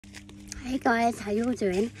Hey guys, how you all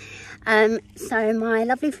doing? So my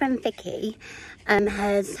lovely friend Vicky her and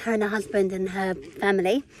her husband and her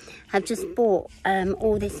family have just bought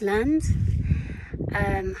all this land.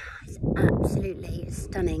 It's absolutely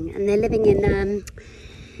stunning, and they're living in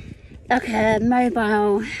like a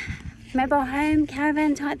mobile home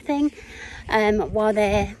caravan type thing, while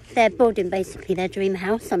they're building basically their dream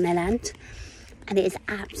house on their land. And it is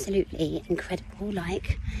absolutely incredible.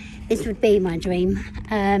 Like, this would be my dream.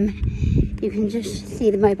 You can just see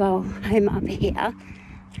the mobile home up here.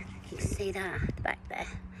 You can see that at the back there.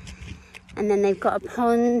 And then they've got a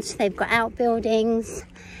pond, they've got outbuildings.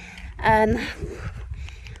 I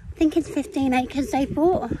think it's 15 acres they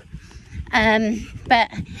bought.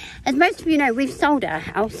 But as most of you know, we've sold our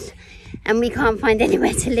house and we can't find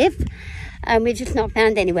anywhere to live. We've just not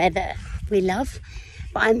found anywhere that we love.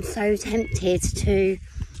 But I'm so tempted to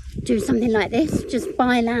do something like this, just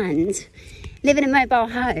buy land, live in a mobile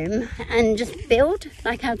home and just build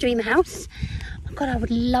like our dream house. Oh God, I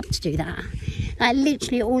would love to do that. Like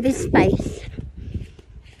literally all this space.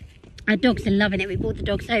 Our dogs are loving it. We brought the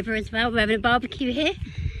dogs over as well. We're having a barbecue here.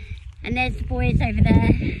 And there's the boys over there.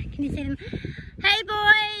 Can you see them? Hey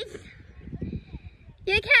boys!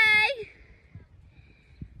 You okay?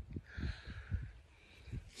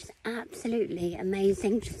 Absolutely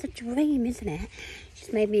amazing. Just a dream, isn't it?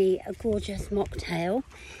 Just made me a gorgeous mocktail,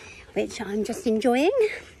 which I'm just enjoying.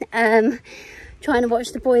 Trying to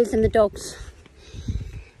watch the boys and the dogs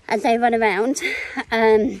as they run around.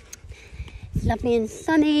 It's lovely and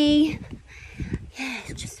sunny. Yeah,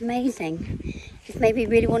 it's just amazing. Just made me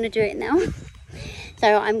really want to do it now.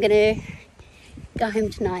 So I'm gonna go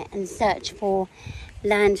home tonight and search for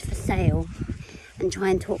land for sale and try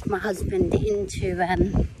and talk my husband into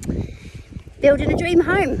building a dream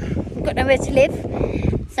home. We've got nowhere to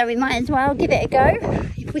live, so we might as well give it a go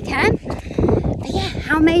if we can. But yeah,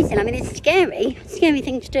 how amazing. I mean, it's scary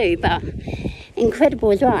thing to do, but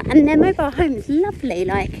incredible as well. And their mobile home is lovely.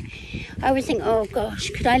 Like, I always think, oh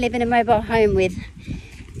gosh, could I live in a mobile home with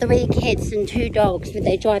 3 kids and 2 dogs? Would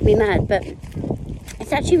they drive me mad? But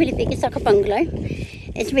it's actually really big. It's like a bungalow.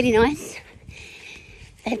 It's really nice.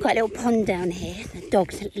 They've got a little pond down here. The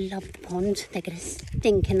dogs love the pond. They're going to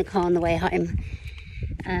stink in the car on the way home.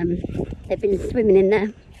 They've been swimming in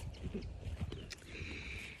there.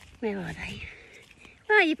 Where are they?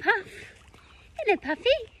 Where are you, Puff? Hello, Puffy.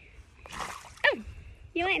 Oh,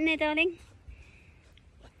 you right in there, darling?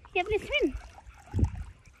 You having a swim?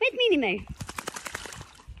 Where's Meanie Moo?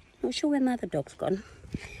 Not sure where my other dog's gone.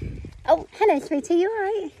 Oh, hello, sweetie. You all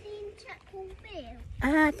right?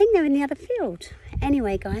 I think they're in the other field.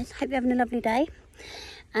 Anyway, guys, hope you're having a lovely day.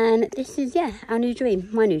 And this is, yeah, our new dream,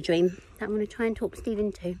 my new dream, that I'm going to try and talk Steve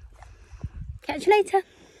into. Catch you later.